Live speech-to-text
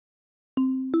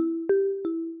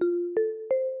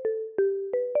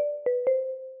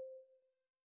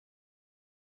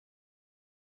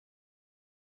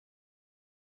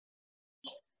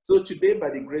So today,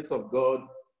 by the grace of God,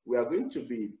 we are going to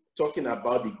be talking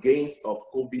about the gains of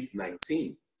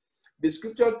COVID-19. The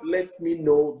scripture lets me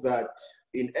know that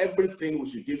in everything we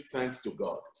should give thanks to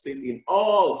God. It says in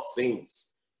all things,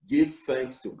 give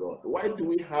thanks to God. Why do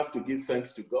we have to give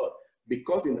thanks to God?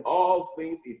 Because in all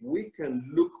things, if we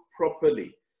can look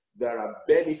properly, there are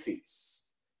benefits,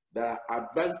 there are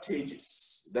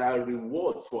advantages, there are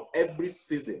rewards for every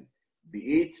season,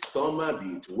 be it summer,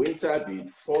 be it winter, be it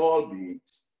fall, be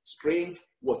it spring,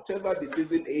 whatever the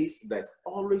season is, there's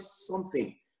always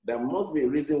something. There must be a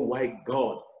reason why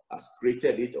God has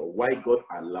created it or why God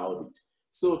allowed it.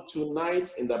 So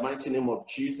tonight, in the mighty name of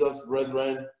Jesus,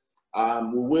 brethren,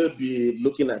 we will be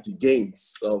looking at the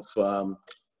gains of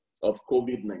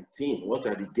COVID-19. What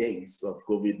are the gains of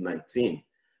COVID-19?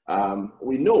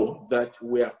 We know that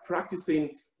we are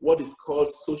practicing what is called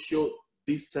social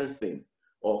distancing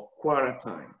or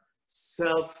quarantine,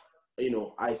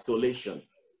 isolation.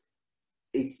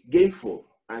 It's gainful,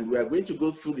 and we are going to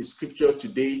go through the scripture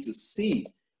today to see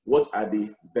what are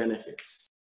the benefits.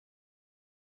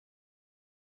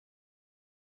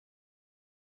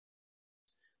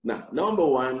 Now, number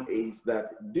one is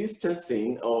that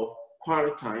distancing or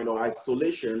quarantine or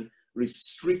isolation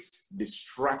restricts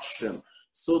distraction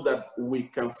so that we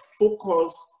can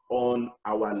focus on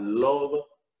our love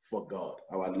for God,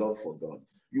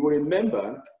 You will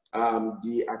remember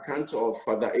the account of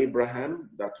Father Abraham,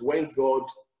 that when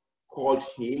God called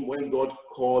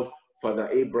Father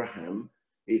Abraham,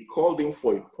 he called him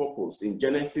for a purpose. In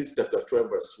Genesis chapter 12,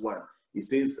 verse 1, he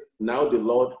says, now the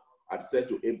Lord had said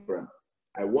to Abraham,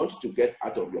 I want you to get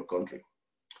out of your country.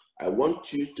 I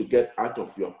want you to get out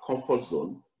of your comfort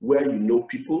zone where you know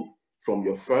people from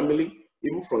your family,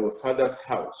 even from your father's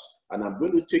house. And I'm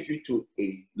going to take you to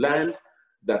a land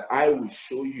that I will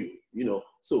show you,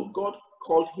 So God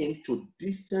called him to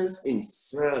distance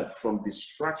himself from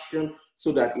distraction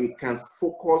so that he can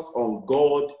focus on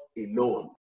God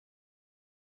alone.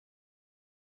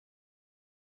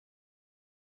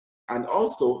 And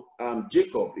also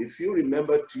Jacob, if you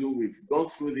remember too, we've gone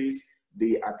through this,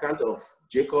 the account of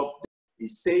Jacob. It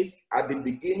says at the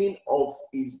beginning of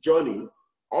his journey,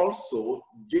 also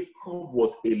Jacob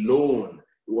was alone.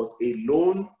 He was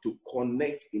alone to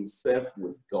connect himself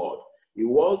with God. He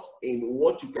was in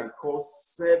what you can call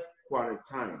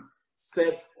self-quarantine,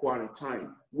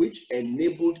 which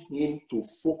enabled him to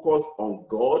focus on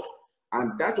God.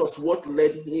 And that was what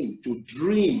led him to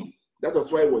dream. That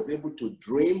was why he was able to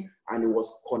dream and he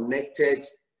was connected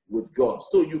with God.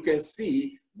 So you can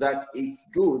see that it's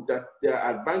good that there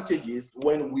are advantages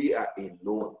when we are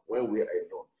alone,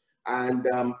 And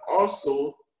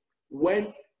also,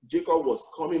 when Jacob was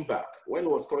coming back,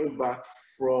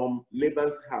 from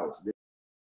Laban's house,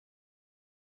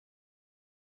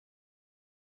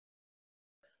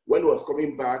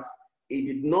 he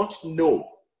did not know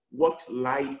what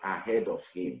lied ahead of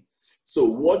him. So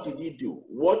what did he do?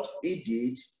 What he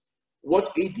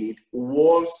did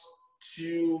was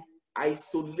to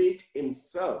isolate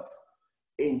himself.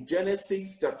 In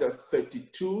Genesis chapter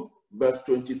 32, verse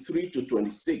 23 to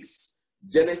 26,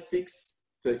 Genesis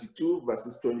 32,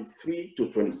 verses 23 to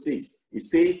 26, it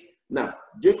says, now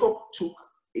Jacob took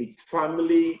his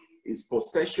family, his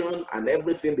possession, and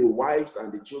everything, the wives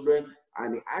and the children,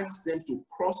 and he asked them to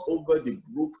cross over the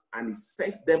brook, and he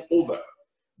sent them over.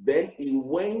 Then he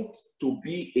went to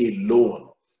be alone.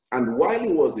 And while he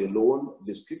was alone,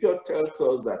 the scripture tells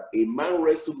us that a man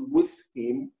wrestled with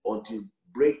him until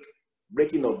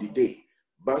breaking of the day.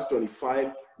 Verse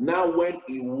 25, now when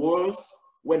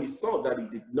he saw that he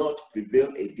did not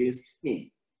prevail against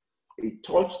him, he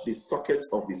touched the socket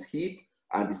of his hip,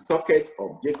 and the socket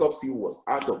of Jacob's hip was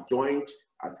out of joint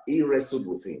as he wrestled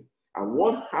with him. And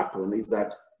what happened is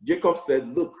that Jacob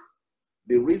said, look,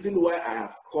 the reason why I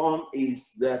have come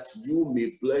is that you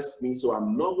may bless me, so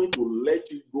I'm not going to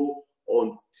let you go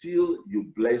until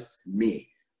you bless me.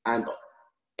 And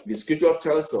the scripture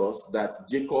tells us that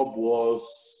Jacob was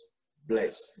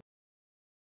blessed.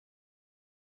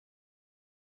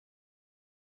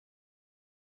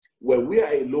 When we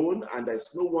are alone and there's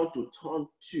no one to turn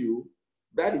to,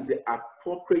 that is the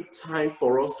appropriate time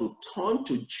for us to turn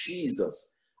to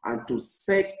Jesus and to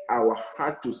set our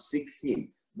heart to seek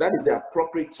him. That is the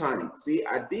appropriate time. See,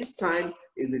 at this time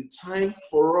is the time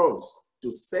for us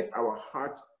to set our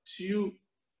heart to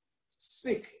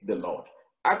seek the Lord.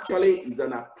 Actually, it's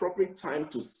an appropriate time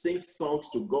to sing songs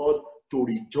to God, to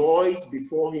rejoice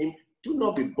before him. Do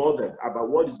not be bothered about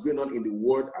what is going on in the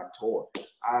world at all.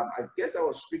 I guess I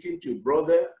was speaking to a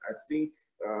brother, I think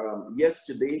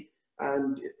yesterday,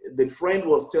 and the friend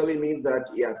was telling me that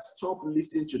he had stopped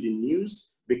listening to the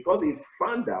news because he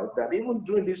found out that even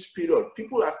during this period,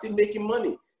 people are still making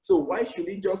money. So why should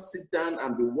he just sit down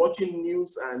and be watching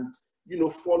news and,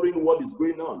 following what is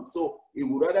going on? So he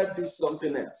would rather do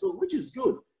something else, so which is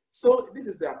good. So this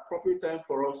is the appropriate time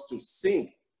for us to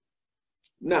sing.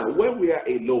 Now, when we are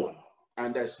alone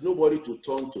and there's nobody to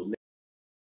turn to,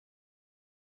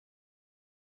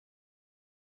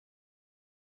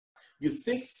 you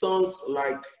sing songs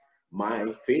like,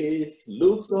 "My faith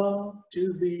looks up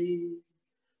to thee,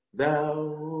 thou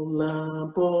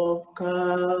lamp of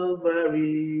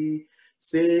Calvary,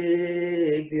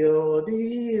 Savior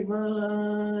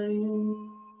divine.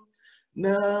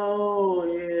 Now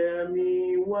hear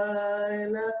me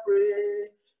while I pray,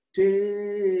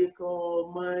 take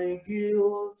all my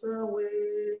guilt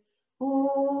away.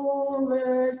 Oh,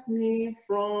 let me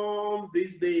from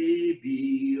this day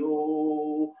be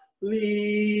wholly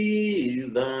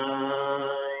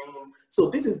thine." So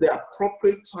this is the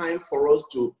appropriate time for us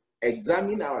to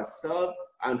examine ourselves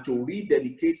and to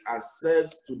rededicate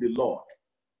ourselves to the Lord.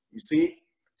 You see?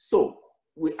 So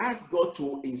we ask God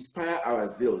to inspire our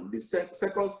zeal. The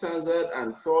second stanza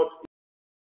and third,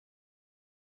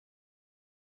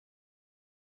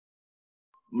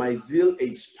 "My zeal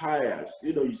inspires."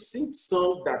 You sing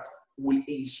songs that will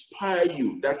inspire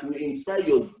you, that will inspire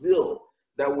your zeal,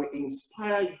 that will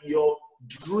inspire your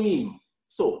dream.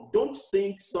 So don't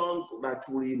sing songs that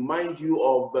will remind you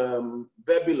of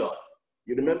Babylon.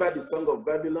 You remember the song of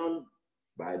Babylon?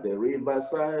 "By the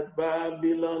riverside,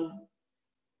 Babylon."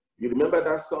 You remember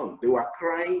that song? They were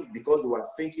crying because they were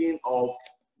thinking of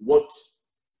what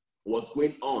was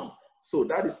going on. So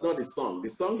that is not the song. The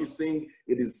song you sing,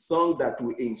 it is a song that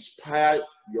will inspire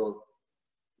your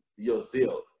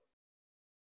zeal.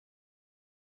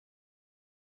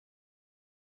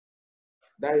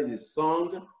 That is a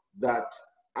song that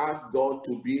asks God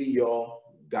to be your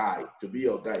guide,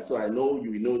 So I know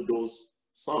you know those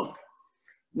songs.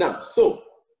 Now, so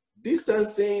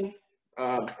distancing,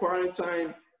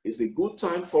 quarantine is a good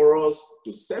time for us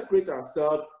to separate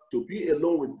ourselves, to be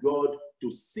alone with God,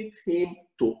 to seek him,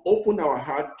 to open our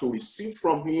heart, to receive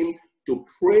from him, to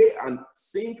pray and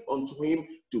sing unto him,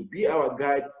 to be our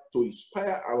guide, to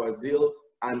inspire our zeal,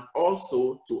 and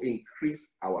also to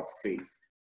increase our faith.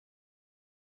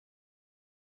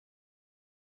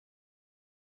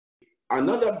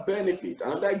 Another benefit,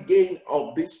 another gain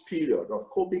of this period of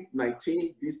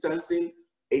COVID-19 distancing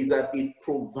is that it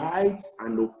provides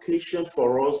an occasion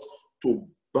for us to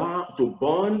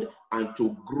bond and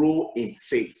to grow in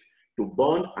faith. To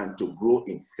bond and to grow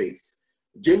in faith.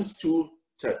 James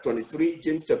 2:23,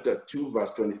 James chapter 2,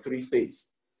 verse 23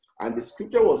 says, "And the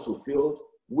scripture was fulfilled,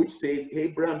 which says,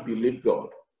 Abraham believed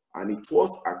God, and it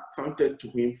was accounted to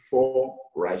him for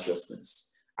righteousness.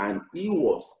 And he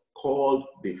was called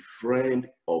the friend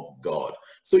of God."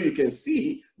 So you can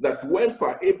see that when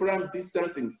Abraham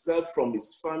distanced himself from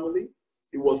his family,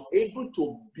 he was able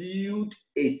to build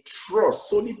a trust,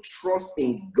 solid trust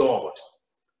in God,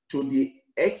 to the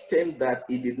extent that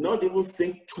he did not even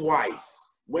think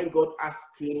twice when God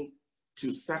asked him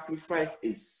to sacrifice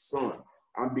his son.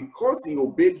 And because he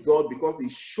obeyed God, because he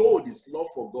showed his love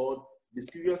for God, the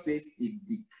scripture says he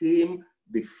became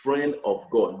the friend of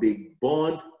God. They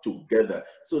bond together.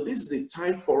 So this is the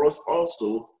time for us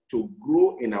also to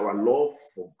grow in our love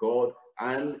for God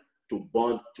and to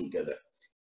bond together.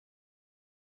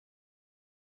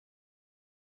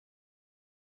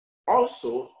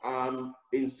 Also,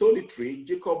 in solitary,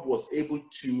 Jacob was able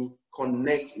to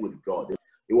connect with God.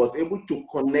 He was able to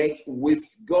connect with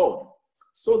God.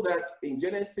 So that in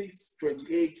Genesis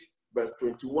 28, verse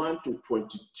 21 to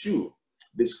 22,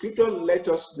 the scripture let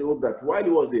us know that while he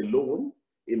was alone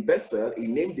in Bethel, he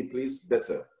named the place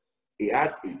Bethel. He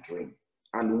had a dream.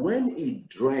 And when he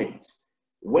dreamt,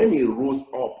 when he rose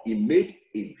up, he made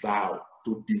a vow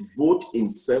to devote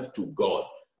himself to God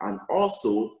and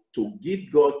also to give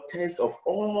God tenth of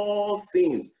all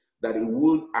things that he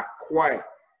would acquire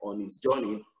on his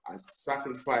journey as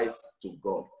sacrifice to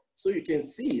God. So you can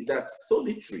see that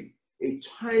solitary, a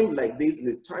time like this is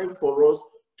a time for us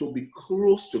to be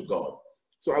close to God.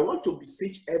 So I want to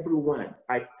beseech everyone.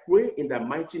 I pray in the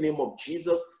mighty name of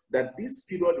Jesus that this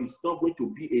period is not going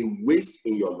to be a waste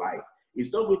in your life.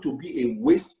 It's not going to be a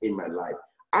waste in my life.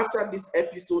 After this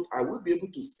episode, I will be able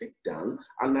to sit down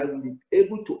and I will be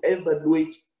able to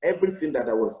evaluate everything that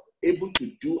I was able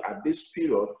to do at this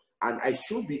period. And I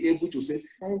should be able to say,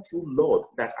 thank you, Lord,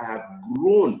 that I have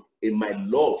grown in my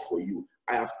love for you.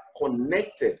 I have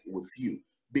connected with you.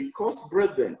 Because,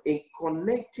 brethren, in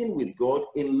connecting with God,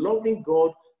 in loving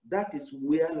God, that is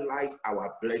where lies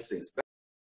our blessings.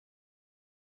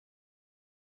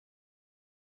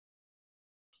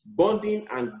 Bonding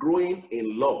and growing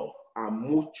in love are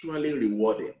mutually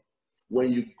rewarding.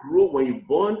 When you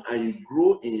bond and you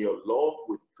grow in your love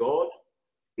with God,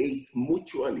 it's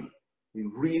mutually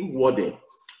rewarding.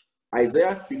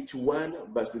 Isaiah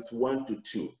 51 verses 1 to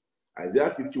 2.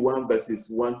 Isaiah 51 verses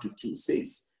 1 to 2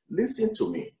 says, listen to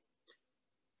me,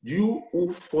 you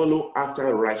who follow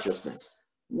after righteousness,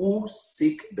 who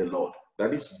seek the Lord.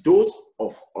 That is, those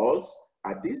of us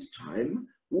at this time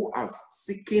who are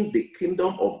seeking the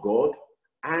kingdom of God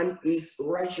and his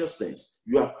righteousness.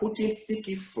 You are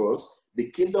seeking first the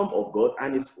kingdom of God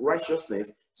and his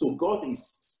righteousness. So God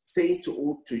is saying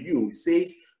to you, he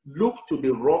says, look to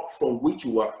the rock from which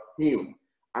you are hewn,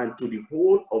 and to the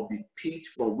hole of the pit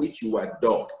from which you are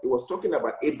dug. It was talking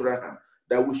about Abraham,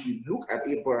 that we should look at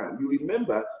Abraham. You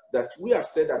remember that we have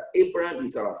said that Abraham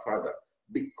is our father.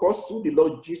 Because through the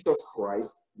Lord Jesus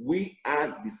Christ, we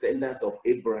are descendants of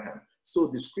Abraham. So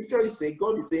the scripture is saying,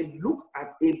 God is saying, look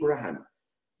at Abraham,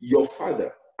 your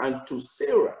father, and to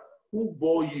Sarah, who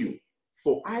bore you.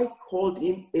 For I called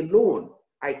him alone.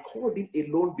 I called him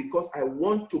alone because I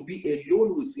want to be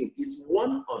alone with him. It's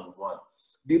one-on-one.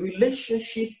 The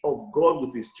relationship of God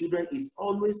with his children is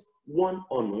always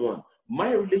one-on-one.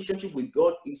 My relationship with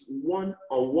God is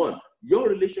one-on-one. Your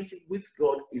relationship with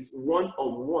God is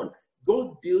one-on-one.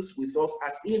 God deals with us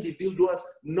as individuals,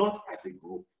 not as a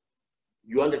group.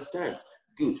 You understand?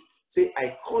 Good. Say,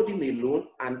 I called him alone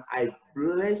and I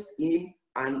blessed him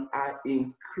and I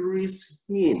increased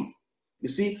him. You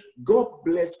see, God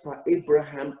blessed Pa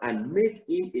Abraham and made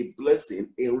him a blessing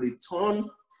in return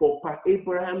for Pa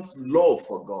Abraham's love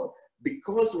for God.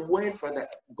 Because when Father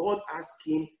God asked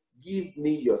him, give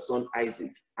me your son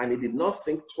Isaac, and he did not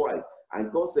think twice,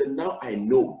 and God said, now I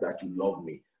know that you love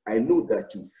me. I know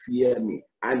that you fear me.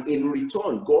 And in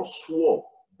return, God swore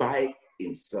by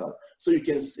himself. So you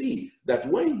can see that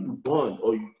when you bond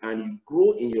and you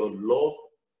grow in your love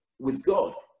with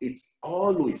God, it's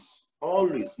always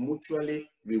mutually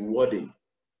rewarding.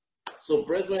 So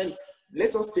brethren,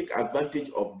 let us take advantage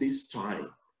of this time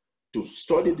to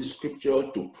study the scripture,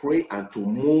 to pray, and to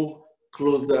move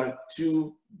closer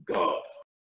to God.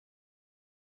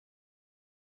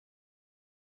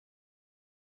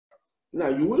 Now,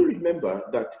 you will remember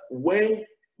that when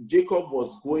Jacob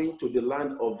was going to the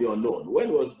land of the unknown, when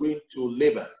he was going to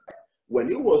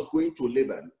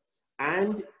Laban,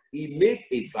 and he made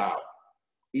a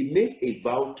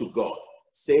vow to God,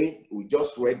 saying, we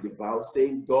just read the vow,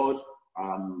 saying, God,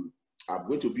 I'm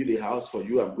going to build a house for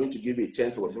you. I'm going to give you a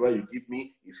tenth for whatever you give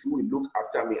me, if you will look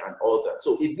after me and all that.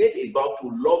 So he made a vow to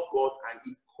love God, and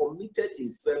he committed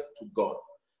himself to God.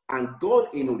 And God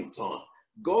in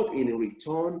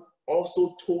return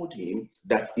also told him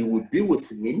that he would be with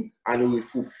him and he will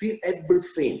fulfill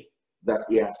everything that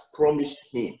he has promised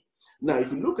him. Now,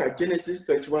 if you look at Genesis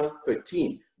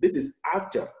 31:13, this is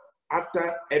after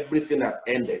everything had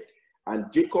ended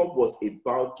and Jacob was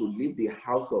about to leave the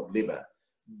house of Laban.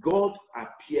 God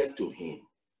appeared to him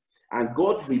and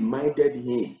God reminded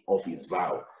him of his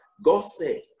vow. God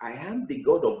said, I am the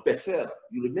God of Bethel.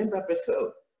 You remember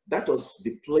Bethel? That was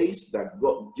the place that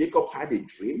Jacob had a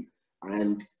dream,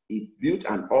 and he built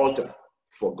an altar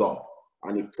for God.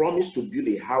 And he promised to build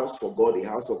a house for God, a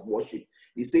house of worship.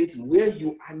 He says, where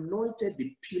you anointed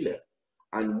the pillar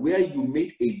and where you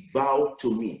made a vow to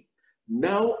me,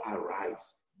 now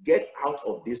arise, get out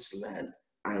of this land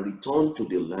and return to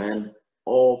the land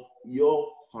of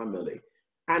your family.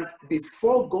 And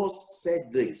before God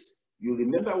said this, you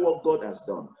remember what God has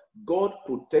done. God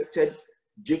protected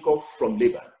Jacob from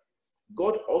Laban.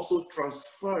 God also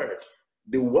transferred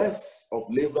the wealth of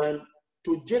Laban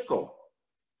to Jacob.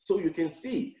 So you can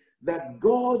see that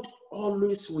God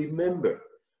always remembers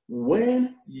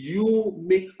when you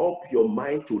make up your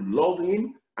mind to love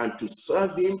him and to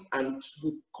serve him and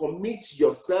to commit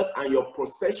yourself and your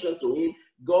possession to him.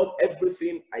 God,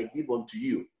 everything I give unto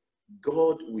you,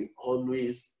 God will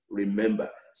always remember.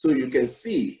 So you can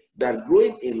see that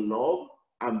growing in love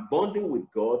and bonding with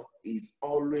God is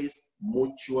always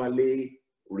mutually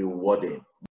rewarding.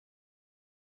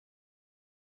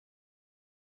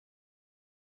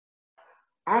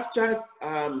 After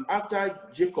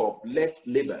Jacob left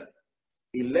Laban,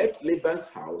 he left Laban's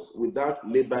house without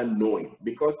Laban knowing,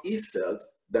 because he felt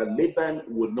that Laban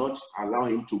would not allow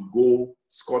him to go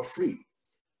scot-free.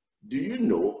 Do you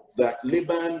know that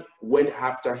Laban went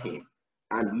after him,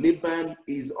 and Laban,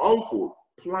 his uncle,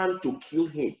 planned to kill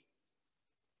him?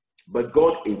 But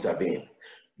God intervened.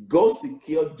 God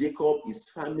secured Jacob, his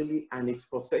family, and his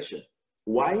possession.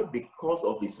 Why? Because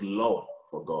of his love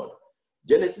for God.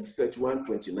 Genesis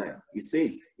 31:29, it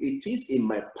says, it is in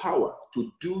my power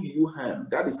to do you harm.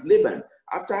 That is Laban,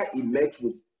 after he met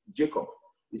with Jacob,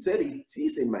 He said, it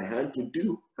is in my hand to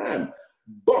do harm.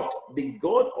 But the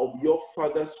God of your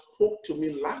father spoke to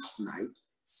me last night,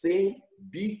 saying,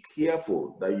 be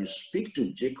careful that you speak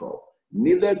to Jacob,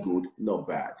 neither good nor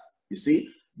bad. You see,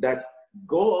 that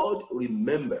God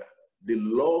remembered the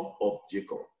love of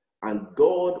Jacob, and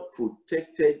God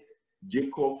protected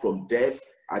Jacob from death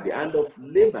at the hand of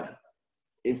Laban,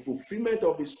 in fulfillment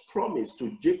of his promise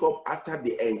to Jacob after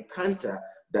the encounter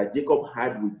that Jacob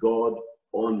had with God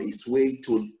on his way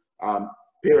to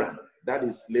Paran, that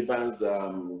is Laban's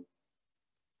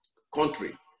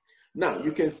country. Now,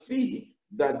 you can see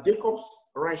that Jacob's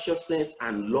righteousness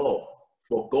and love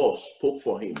for God spoke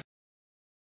for him.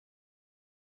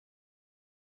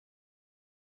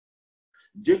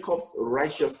 Jacob's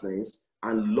righteousness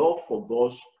and love for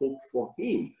God spoke for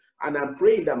him. And I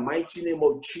pray in the mighty name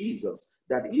of Jesus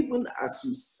that even as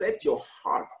you set your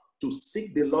heart to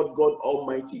seek the Lord God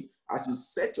Almighty, as you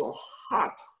set your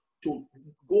heart to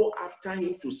go after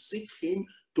him, to seek him,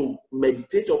 to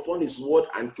meditate upon his word,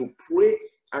 and to pray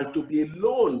and to be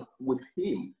alone with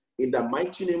him, in the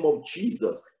mighty name of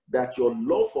Jesus, that your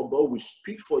love for God will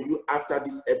speak for you after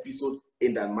this episode,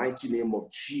 in the mighty name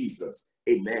of Jesus.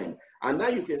 Amen. And now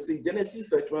you can see Genesis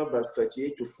 31 verse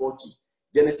 38 to 40.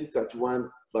 Genesis 31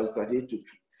 verse 38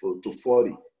 to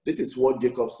 40. This is what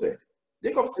Jacob said.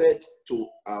 Jacob said to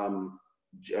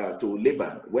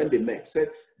Laban when they met, said,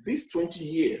 these 20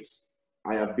 years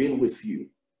I have been with you.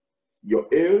 Your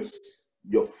heirs,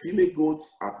 your female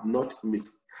goats have not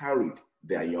miscarried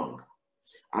their young,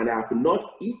 and I have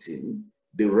not eaten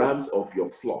the rams of your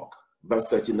flock. Verse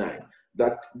 39,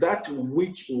 that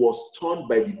which was torn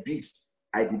by the beast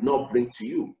I did not bring to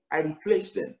you. I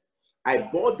replaced them. I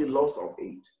bore the loss of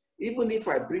it. Even if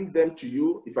I bring them to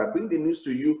you, if I bring the news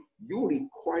to you, you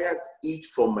required it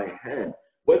from my hand.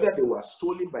 Whether they were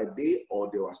stolen by day or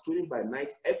they were stolen by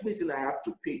night, everything I have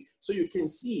to pay. So you can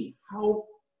see how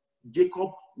Jacob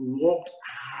worked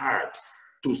hard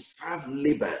to serve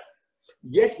Laban.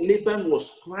 Yet Laban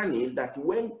was planning that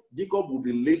when Jacob would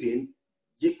be leaving,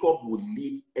 Jacob would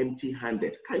leave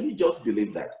empty-handed. Can you just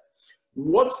believe that?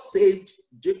 What saved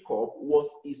Jacob was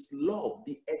his love,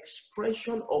 the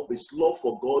expression of his love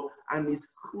for God and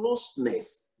his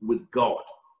closeness with God.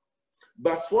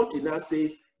 Verse 40 now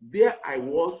says, there I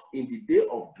was in the day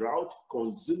of drought,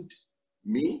 consumed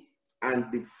me,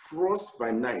 and the frost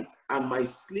by night, and my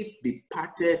sleep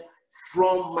departed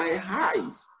from my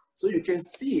eyes. So you can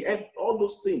see all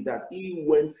those things that he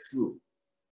went through.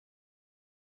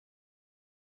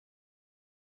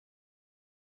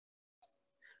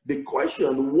 The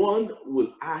question one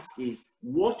will ask is,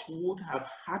 what would have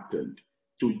happened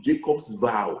to Jacob's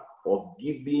vow of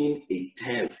giving a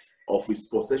tenth of his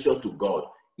possession to God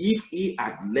if he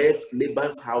had left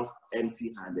Laban's house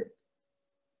empty-handed?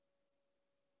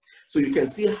 So you can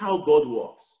see how God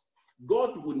works.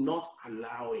 God will not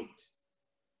allow it.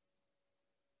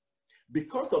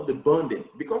 Because of the bonding,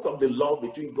 because of the love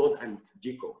between God and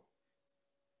Jacob,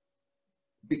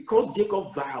 because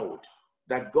Jacob vowed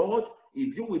that God,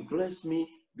 if you will bless me,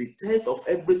 the tenth of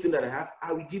everything that I have,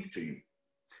 I will give to you.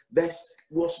 There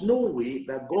was no way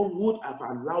that God would have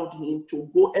allowed him to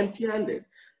go empty-handed.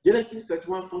 Genesis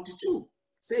 31:42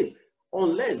 says,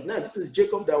 unless, now this is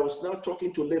Jacob that was now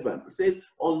talking to Laban. It says,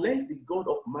 unless the God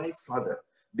of my father,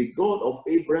 the God of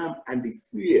Abraham and the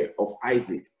fear of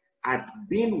Isaac had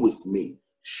been with me,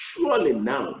 surely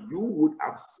now you would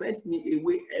have sent me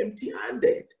away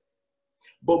empty-handed.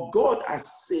 But God has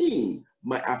seen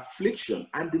my affliction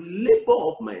and the labor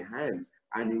of my hands,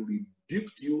 and he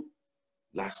rebuked you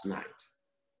last night.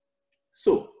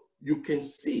 So you can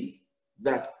see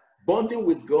that bonding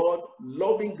with God,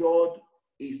 loving God,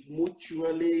 is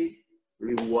mutually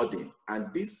rewarding,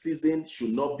 and this season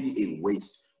should not be a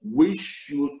waste. We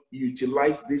should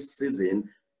utilize this season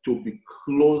to be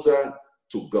closer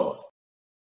to God.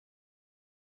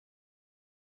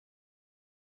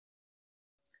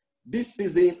 This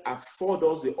season affords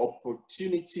us the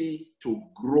opportunity to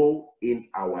grow in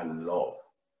our love.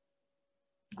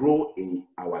 Grow in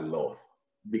our love,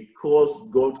 because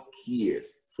God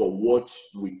cares for what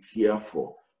we care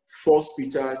for. 1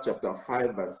 Peter chapter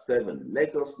 5 verse 7,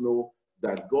 let us know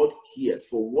that God cares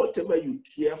for whatever you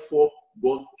care for.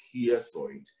 God cares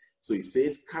for it. So it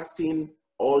says, casting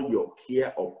all your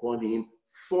care upon him,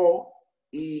 for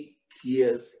he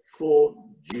cares for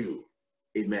you.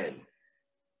 Amen.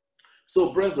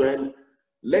 So brethren,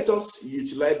 let us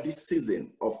utilize this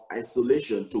season of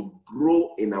isolation to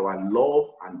grow in our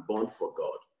love and bond for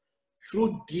God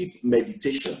through deep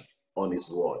meditation on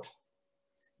his word.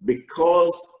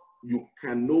 Because you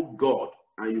can know God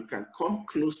and you can come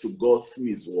close to God through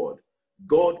his word,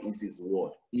 God is his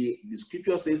word. The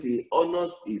scripture says he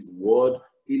honors his word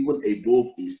even above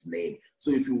his name.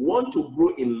 So if you want to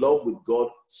grow in love with God,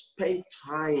 spend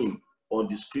time on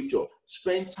the scripture.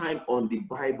 Spend time on the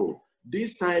Bible.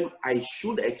 This time, I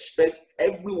should expect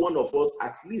every one of us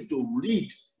at least to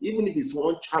read, even if it's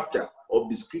one chapter of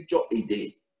the scripture a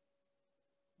day,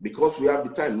 because we have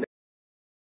the time.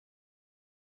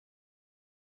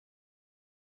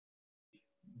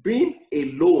 Being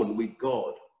alone with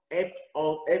God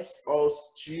helps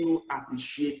us to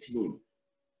appreciate him.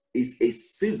 It's a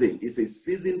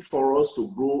season for us to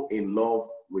grow in love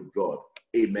with God.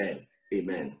 Amen.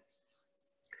 Amen.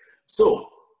 So,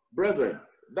 brethren,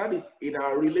 that is in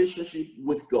our relationship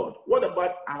with God. What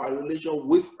about our relation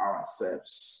with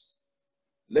ourselves?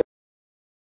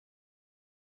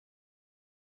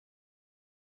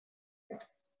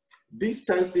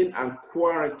 Distancing and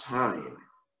quarantine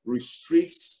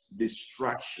restricts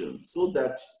distraction so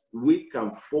that we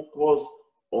can focus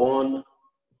on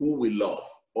who we love,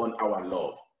 on our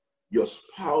love. Your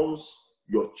spouse,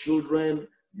 your children,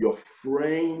 your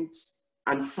friends,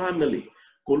 and family.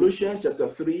 Colossians chapter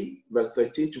 3, verse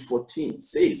 13 to 14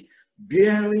 says,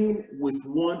 bearing with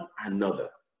one another,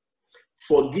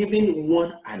 forgiving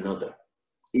one another.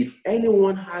 If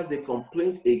anyone has a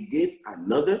complaint against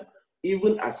another,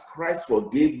 even as Christ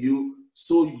forgave you,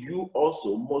 so you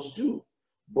also must do.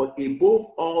 But above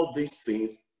all these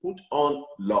things, put on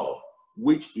love,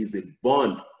 which is the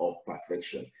bond of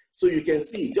perfection. So you can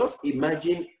see, just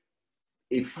imagine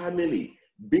a family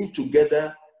being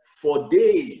together for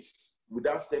days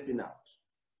without stepping out.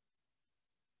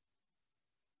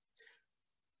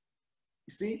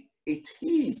 You see, it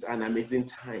is an amazing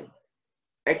time,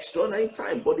 extraordinary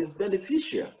time, but it's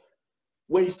beneficial.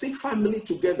 When you see family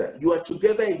together, you are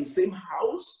together in the same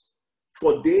house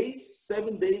for days,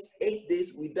 7 days, 8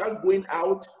 days, without going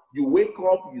out. You wake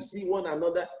up, you see one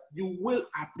another, you will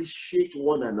appreciate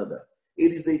one another.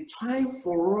 It is a time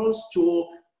for us to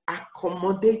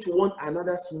accommodate one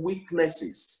another's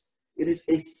weaknesses. It is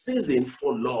a season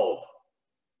for love.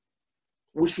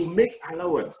 We should make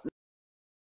allowance.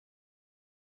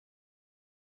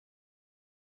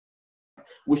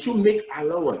 We should make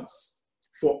allowance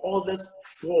for others'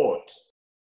 fault.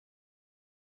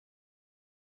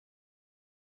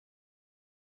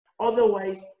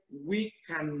 Otherwise, we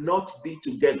cannot be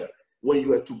together. When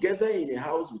you are together in a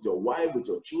house with your wife, with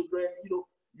your children,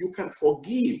 you can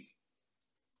forgive.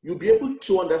 You'll be able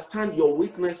to understand your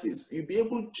weaknesses. You'll be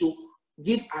able to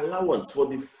give allowance for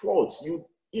the faults.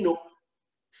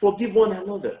 Forgive one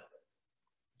another,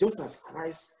 just as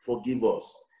Christ forgive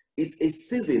us. It's a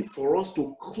season for us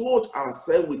to clothe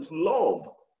ourselves with love,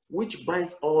 which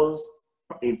binds us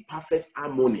in perfect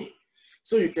harmony.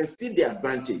 So you can see the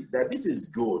advantage that this is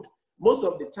good. Most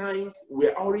of the times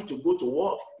we're already to go to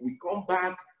work. We come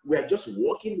back, we are just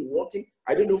walking.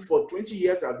 I don't know, for 20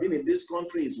 years I've been in this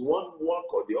country, is one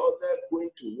work or the other, going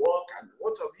to work and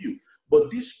what have you. But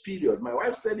this period, my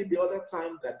wife said it the other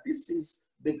time, that this is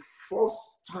the first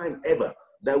time ever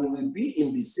that we will be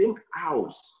in the same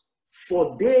house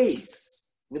for days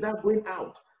without going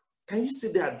out. Can you see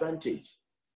the advantage?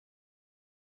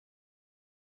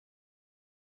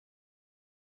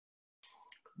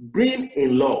 Being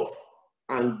in love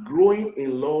and growing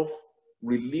in love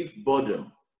relieve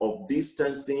burden of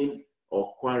distancing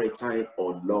or quarantine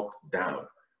or lockdown.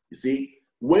 You see,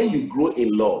 when you grow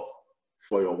in love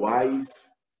for your wife,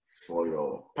 for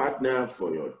your partner,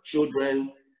 for your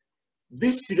children,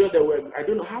 this period that I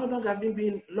don't know, how long have you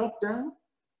been locked down?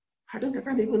 I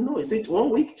can't even know. Is it 1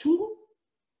 week, 2?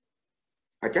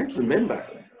 I can't remember.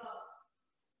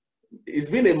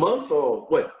 It's been a month or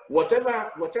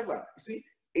whatever. You see,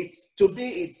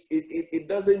 it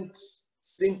doesn't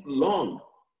seem long.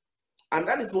 And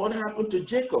that is what happened to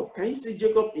Jacob. Can you see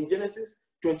Jacob in Genesis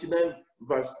 29,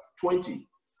 verse 20?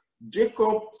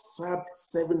 Jacob served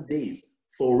 7 days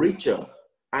for Rachel,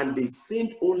 and they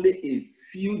seemed only a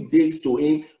few days to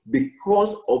him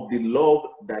because of the love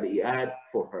that he had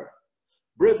for her.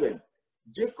 Brethren,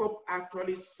 Jacob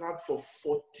actually served for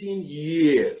 14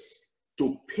 years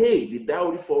to pay the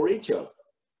dowry for Rachel.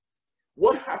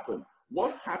 What happened?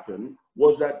 What happened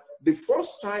was that the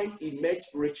first time he met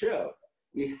Rachel,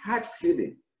 he had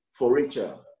feeling for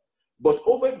Rachel. But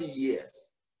over the years,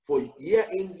 for year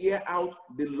in, year out,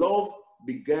 the love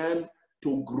began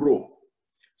to grow.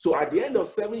 So at the end of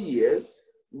 7 years,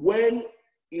 when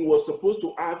he was supposed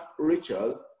to have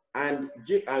Rachel, and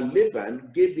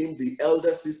Laban gave him the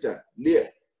elder sister, Leah.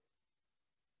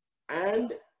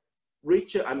 And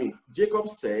Jacob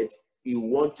said he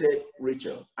wanted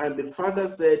Rachel. And the father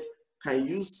said, can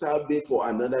you serve me for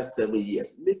another 7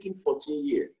 years? Making 14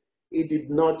 years. He did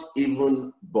not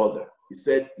even bother. He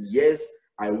said, yes,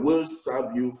 I will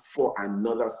serve you for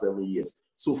another 7 years.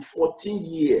 So 14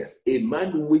 years, a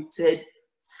man waited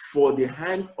for the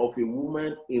hand of a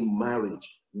woman in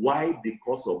marriage. Why?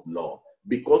 Because of love.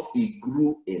 Because he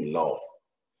grew in love.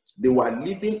 They were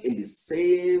living in the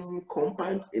same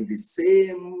compound, in the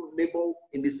same neighbor,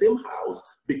 in the same house,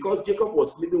 because Jacob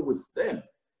was living with them.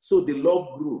 So the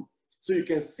love grew. So you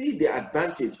can see the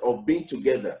advantage of being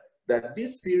together, that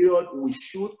this period we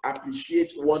should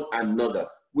appreciate one another.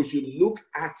 We should look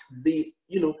at the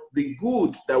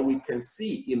good that we can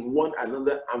see in one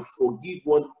another and forgive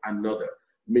one another.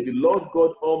 May the Lord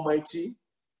God Almighty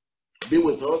be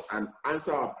with us and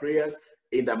answer our prayers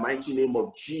in the mighty name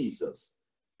of Jesus.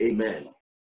 Amen.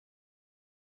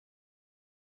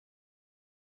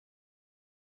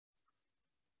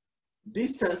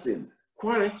 Distancing,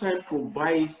 quarantine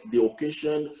provides the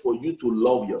occasion for you to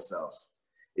love yourself.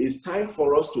 It's time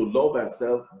for us to love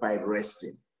ourselves by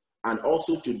resting and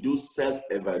also to do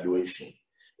self-evaluation.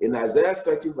 In Isaiah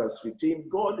 30 verse 15,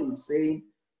 God is saying,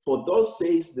 for thus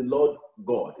says the Lord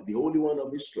God, the Holy One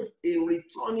of Israel, in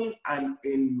returning and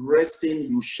in resting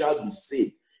you shall be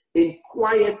saved. In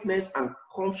quietness and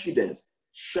confidence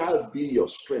shall be your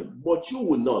strength. But you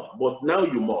will not, but now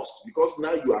you must, because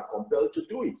now you are compelled to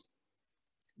do it.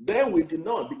 Then we did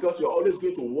not, because you're always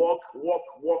going to walk.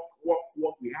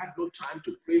 We had no time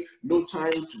to pray, no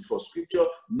time for scripture,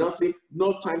 nothing,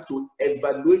 no time to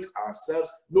evaluate ourselves,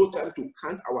 no time to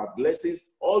count our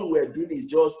blessings. All we're doing is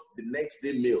just the next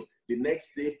day meal, the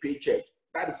next day paycheck.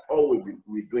 That is all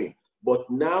we're doing. But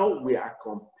now we are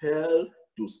compelled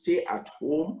to stay at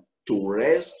home, to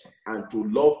rest, and to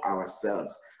love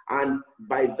ourselves. And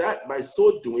by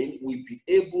so doing, we'll be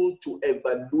able to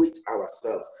evaluate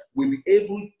ourselves. We'll be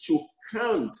able to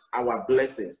count our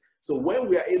blessings. So when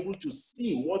we are able to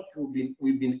see what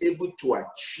we've been able to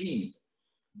achieve,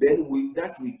 then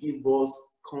that will give us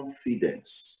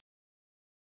confidence.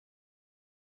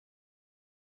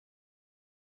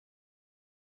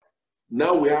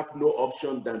 Now we have no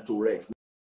option than to rest.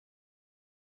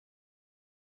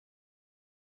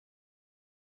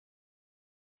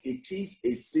 It is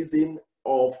a season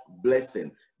of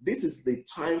blessing. This is the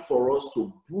time for us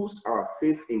to boost our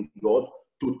faith in God,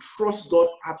 to trust God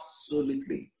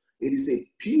absolutely. It is a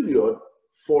period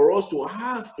for us to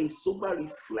have a sober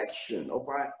reflection of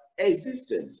our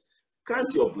existence.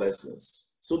 Count your blessings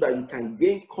so that you can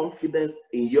gain confidence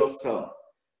in yourself.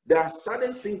 There are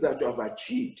certain things that you have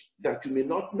achieved that you may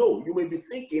not know. You may be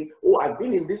thinking, oh, I've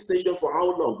been in this station for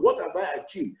how long? What have I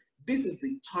achieved? This is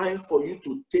the time for you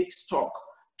to take stock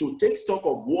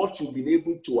of what you've been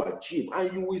able to achieve.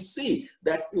 And you will see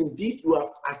that indeed you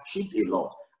have achieved a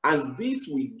lot. And this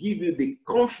will give you the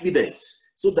confidence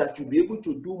so that you'll be able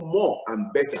to do more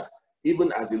and better,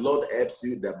 even as the Lord helps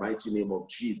you in the mighty name of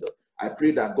Jesus. I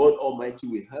pray that God Almighty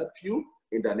will help you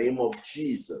in the name of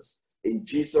Jesus. In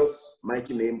Jesus'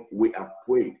 mighty name, we have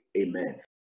prayed. Amen.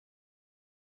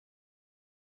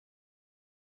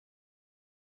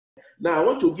 Now, I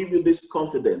want to give you this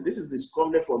confidence. This is this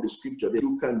confidence from the scripture that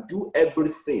you can do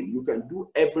everything. You can do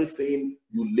everything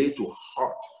you lay to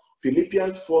heart.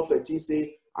 Philippians 4:13 says,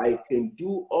 I can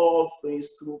do all things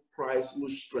through Christ who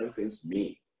strengthens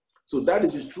me. So that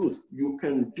is the truth. You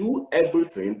can do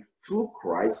everything through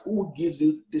Christ who gives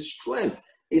you the strength.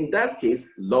 In that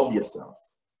case, love yourself.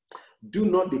 Do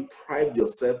not deprive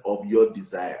yourself of your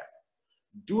desire.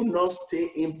 Do not stay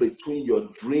in between your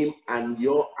dream and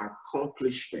your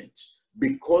accomplishment,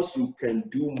 because you can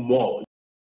do more.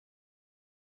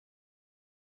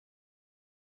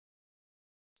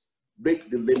 Break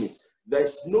the limits.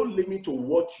 There's no limit to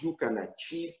what you can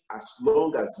achieve as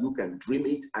long as you can dream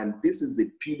it, and this is the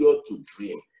period to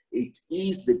dream. It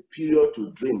is the period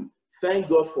to dream. Thank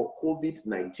God for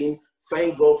COVID-19.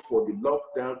 Thank God for the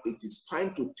lockdown. It is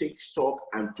time to take stock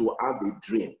and to have a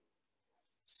dream.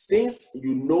 Since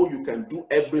you know you can do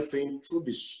everything through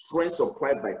the strength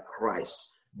supplied by Christ,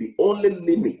 the only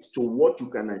limit to what you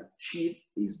can achieve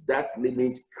is that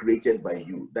limit created by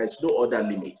you. There's no other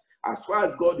limit. As far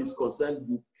as God is concerned,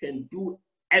 you can do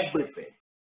everything.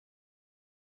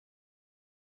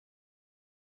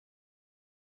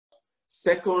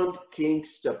 2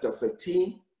 Kings chapter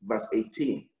 13, verse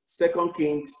 18. 2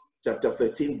 Kings chapter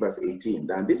 13, verse 18.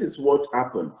 And this is what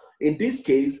happened. In this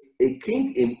case, a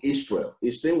king in Israel,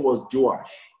 his name was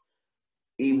Joash.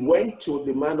 He went to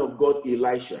the man of God,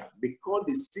 Elisha, because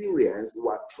the Syrians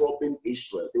were troubling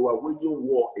Israel. They were waging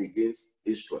war against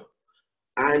Israel.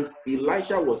 And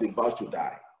Elisha was about to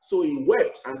die. So he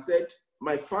wept and said,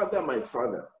 my father,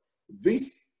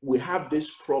 we have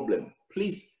this problem.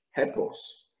 Please help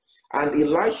us. And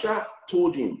Elisha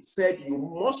told him, said, you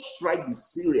must strike the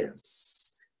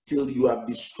Syrians till you have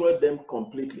destroyed them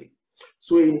completely.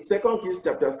 So in 2 Kings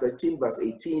chapter 13, verse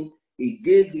 18, he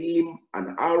gave him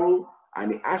an arrow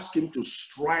and he asked him to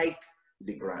strike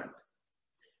the ground.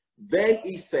 Then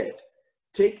he said,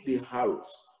 take the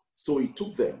arrows. So he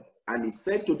took them and he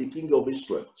said to the king of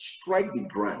Israel, strike the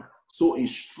ground. So he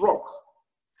struck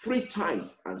 3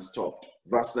 times and stopped.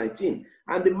 Verse 19.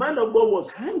 And the man of God was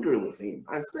angry with him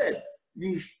and said,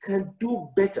 you can do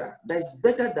better. That is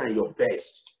better than your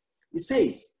best. He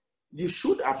says, you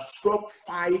should have struck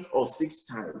 5 or 6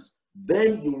 times.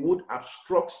 Then you would have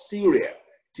struck Syria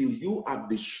till you have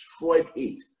destroyed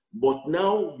it. But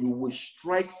now you will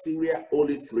strike Syria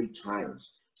only 3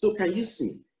 times. So can you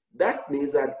see? That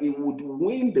means that he would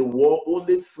win the war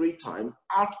only 3 times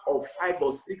out of 5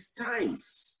 or 6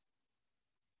 times.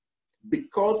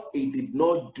 Because he did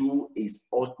not do his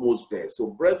utmost best.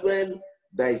 So brethren,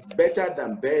 that is better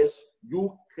than best.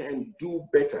 You can do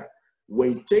better.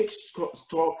 When you take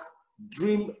stock,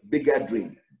 dream bigger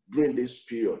dream during this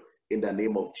period in the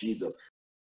name of Jesus.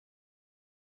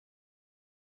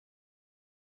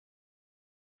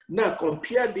 Now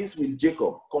compare this with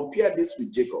Jacob. Compare this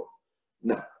with Jacob.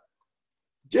 Now,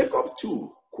 Jacob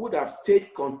too could have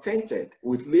stayed contented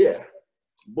with Leah,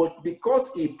 but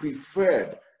because he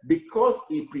preferred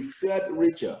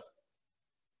Rachel.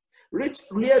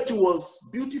 Leah too was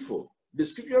beautiful. The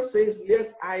scripture says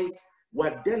Leah's eyes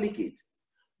were delicate.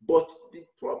 But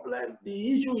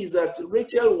the issue is that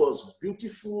Rachel was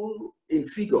beautiful in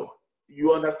figure.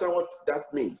 You understand what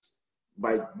that means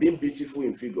by being beautiful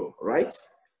in figure, right?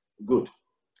 Good.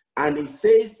 And it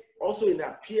says also in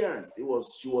appearance, she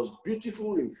was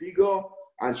beautiful in figure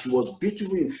and she was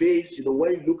beautiful in face,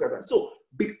 when you look at her. So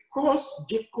because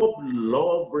Jacob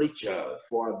loved Rachel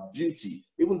for her beauty,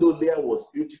 even though Leah was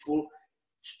beautiful,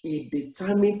 he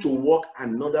determined to work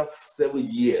another 7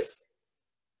 years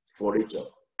for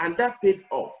Rachel. And that paid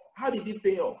off. How did it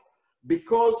pay off?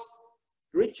 Because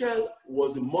Rachel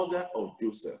was the mother of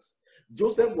Joseph.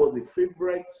 Joseph was the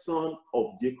favorite son of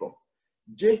Jacob.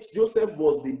 Joseph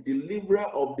was the deliverer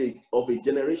of a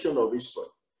generation of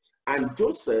Israel. And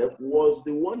Joseph was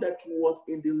the one that was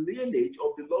in the lineage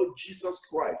of the Lord Jesus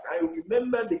Christ. I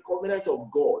remember the covenant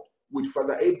of God with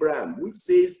Father Abraham, which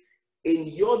says, in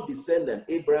your descendant,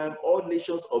 Abraham, all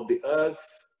nations of the earth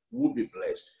will be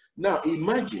blessed. Now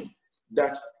imagine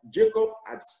that Jacob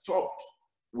had stopped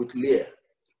with Leah.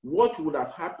 What would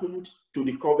have happened to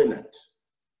the covenant?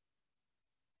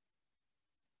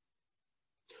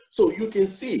 So you can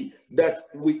see that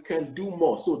we can do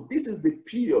more. So this is the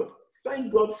period.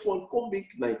 Thank God for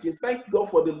COVID-19. Thank God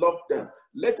for the lockdown.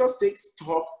 Let us take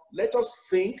stock. Let us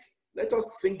think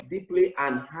deeply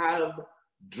and have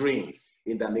dreams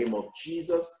in the name of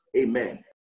Jesus. Amen.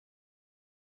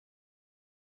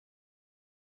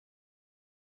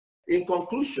 In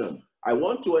conclusion, I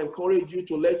want to encourage you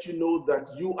to let you know that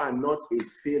you are not a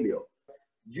failure.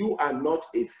 You are not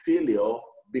a failure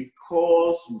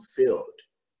because you failed.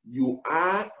 You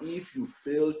are if you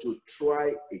fail to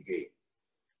try again.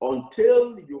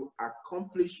 Until you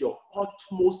accomplish your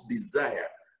utmost desire,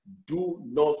 do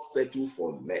not settle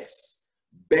for less.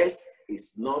 Best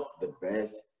is not the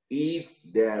best if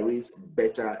there is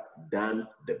better than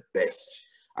the best.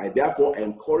 I therefore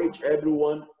encourage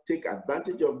everyone, take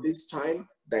advantage of this time.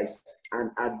 There is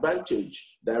an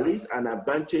advantage. There is an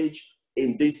advantage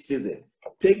in this season.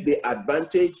 Take the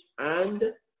advantage and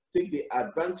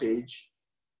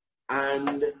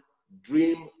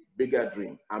dream bigger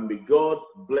dream. And may God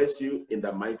bless you in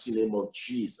the mighty name of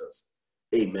Jesus.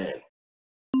 Amen.